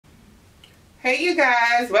Hey you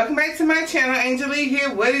guys, welcome back to my channel. ANGELLE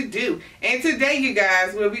here, what it do? And today you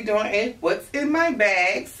guys will be doing a what's in my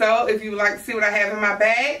bag. So if you would like to see what I have in my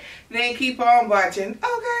bag, then keep on watching.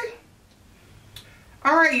 Okay.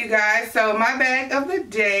 Alright you guys, so my bag of the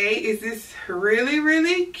day is this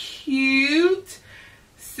really cute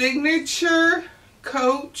signature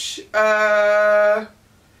Coach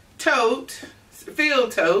tote,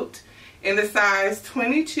 field tote in the size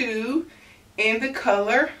 22 in the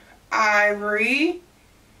color Ivory.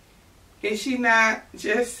 Is she not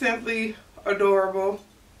just simply adorable?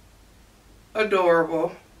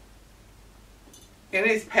 Adorable. And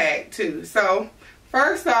it's packed too. So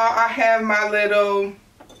first off, I have my little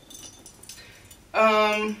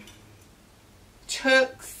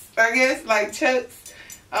Chucks, I guess, like Chucks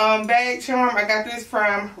bag charm. I got this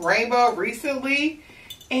from Rainbow recently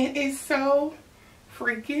and it's so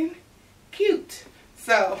freaking cute.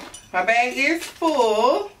 So my bag is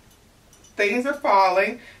full. Things are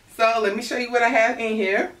falling. So let me show you what I have in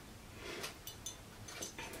here.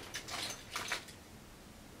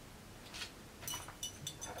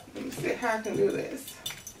 Let me see how I can do this.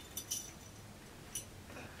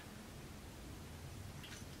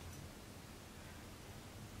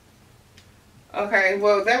 Okay,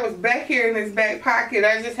 well that was back here in this back pocket.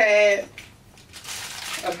 I just had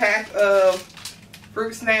a pack of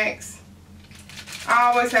fruit snacks. I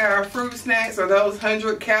always have fruit snacks or those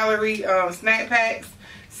 100-calorie snack packs.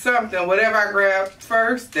 Something, whatever I grab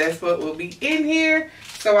first, that's what will be in here.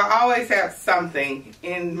 So I always have something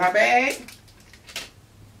in my bag.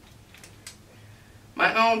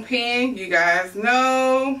 My own pen, you guys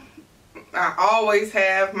know I always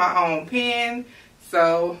have my own pen.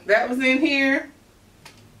 So that was in here.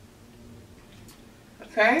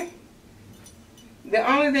 Okay. The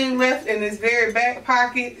only thing left in this very back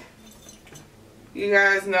pocket, you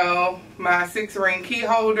guys know my 6-ring key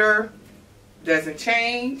holder doesn't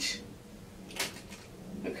change.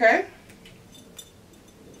 Okay.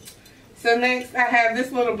 So next I have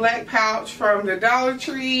this little black pouch from the Dollar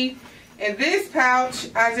Tree. In this pouch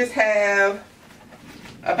I just have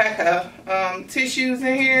a pack of tissues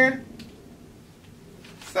in here.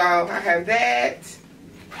 So I have that.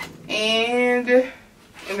 And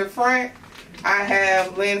in the front I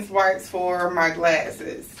have lens wipes for my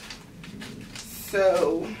glasses.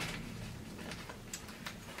 So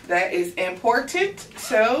that is important.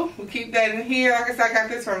 So we'll keep that in here. Like I said, I got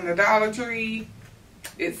this from the Dollar Tree.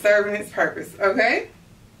 It's serving its purpose. Okay.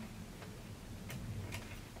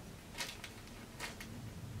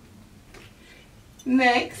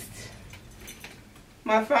 Next,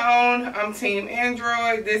 my phone. I'm Team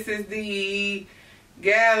Android. This is the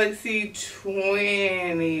Galaxy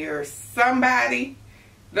 20 or somebody.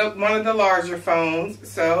 One of the larger phones.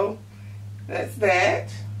 So that's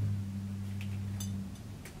that.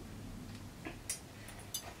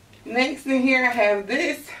 Next in here I have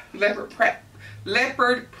this leopard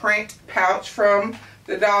print pouch from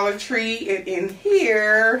the Dollar Tree. And in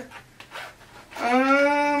here,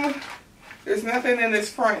 there's nothing in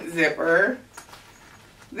this front zipper.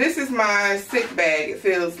 This is my sick bag, it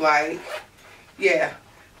feels like. Yeah,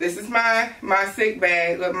 this is my sick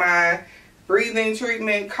bag with my breathing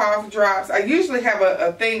treatment, cough drops. I usually have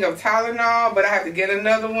a thing of Tylenol, but I have to get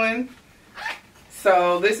another one.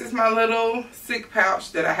 So this is my little sick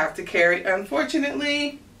pouch that I have to carry,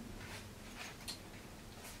 unfortunately.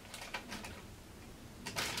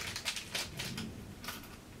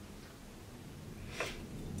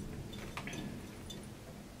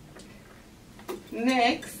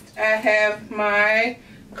 Next, I have my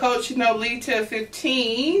Coach Nolita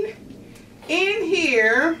 15. In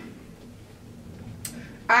here,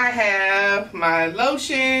 I have my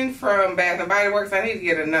lotion from Bath & Body Works. I need to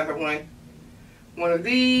get another one. One of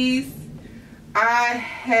these. I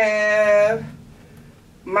have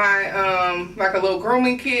my, like a little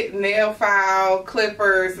grooming kit, nail file,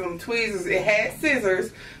 clippers, some tweezers. It had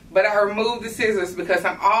scissors, but I removed the scissors because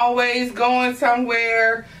I'm always going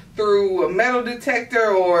somewhere through a metal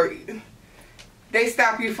detector or they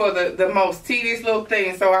stop you for the most tedious little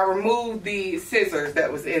thing. So I removed the scissors that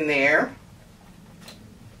was in there.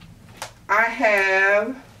 I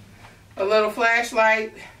have a little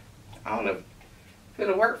flashlight. I don't know if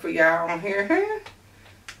it'll work for y'all on here.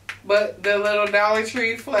 But the little Dollar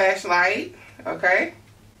Tree flashlight. Okay.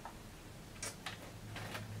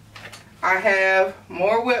 I have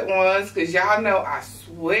more wet ones because y'all know I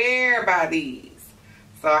swear by these.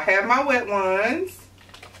 So I have my wet ones.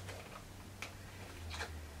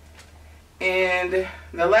 And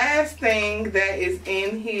the last thing that is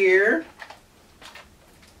in here,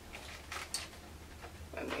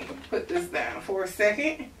 let me put this down for a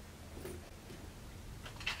second.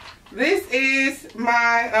 This is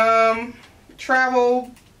my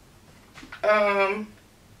travel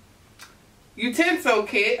utensil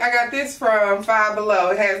kit. I got this from Five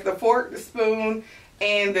Below. It has the fork, the spoon,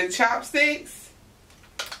 and the chopsticks.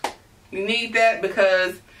 You need that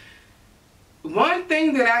because one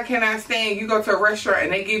thing that I cannot stand, you go to a restaurant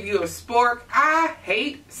and they give you a spork. I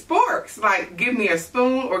hate sporks. Like, give me a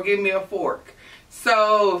spoon or give me a fork.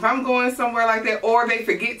 So if I'm going somewhere like that, or they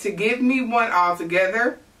forget to give me one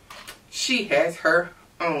altogether, she has her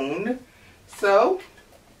own. So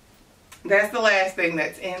that's the last thing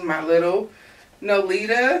that's in my little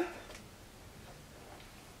Nolita.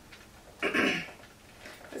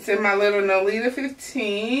 It's in my little Nolita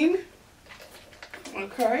 15.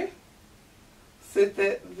 Okay. Sit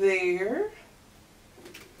that there.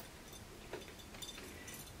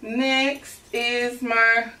 Next is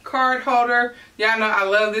my card holder. Y'all know I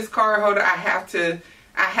love this card holder. I have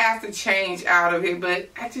to change out of it, but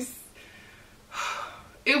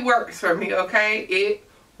it works for me, okay? It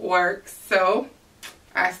works. So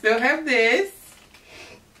I still have this.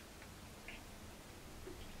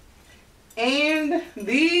 And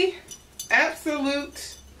the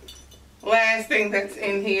absolute last thing that's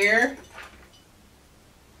in here.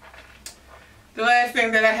 The last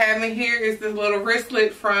thing that I have in here is this little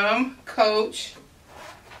wristlet from Coach.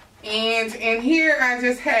 And in here I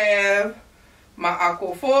just have my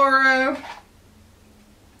Aquaphora,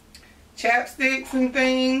 chapsticks and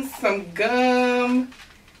things, some gum,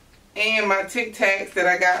 and my Tic Tacs that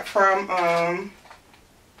I got from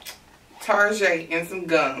Target, and some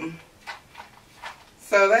gum.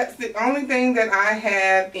 So that's the only thing that I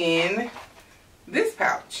have in this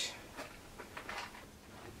pouch.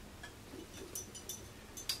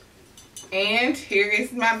 And here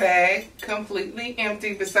is my bag, completely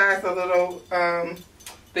empty besides the little,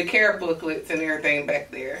 the care booklets and everything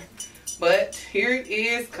back there. But here it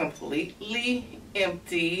is, completely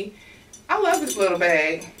empty. I love this little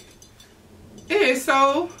bag. It is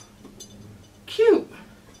so cute.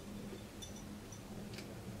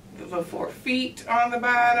 The little 4 feet on the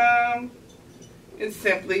bottom. It's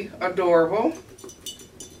simply adorable.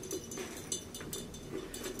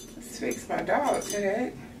 Let's fix my dog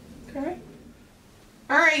tag. Okay.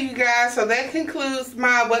 Alright, you guys, so that concludes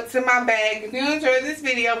my what's in my bag. If you enjoyed this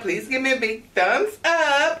video, please give me a big thumbs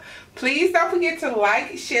up. Please don't forget to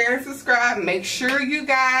like, share, and subscribe. Make sure you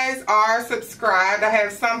guys are subscribed. I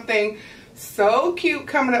have something so cute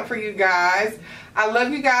coming up for you guys. I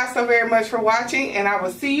love you guys so very much for watching, and I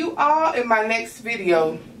will see you all in my next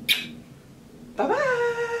video. Bye-bye.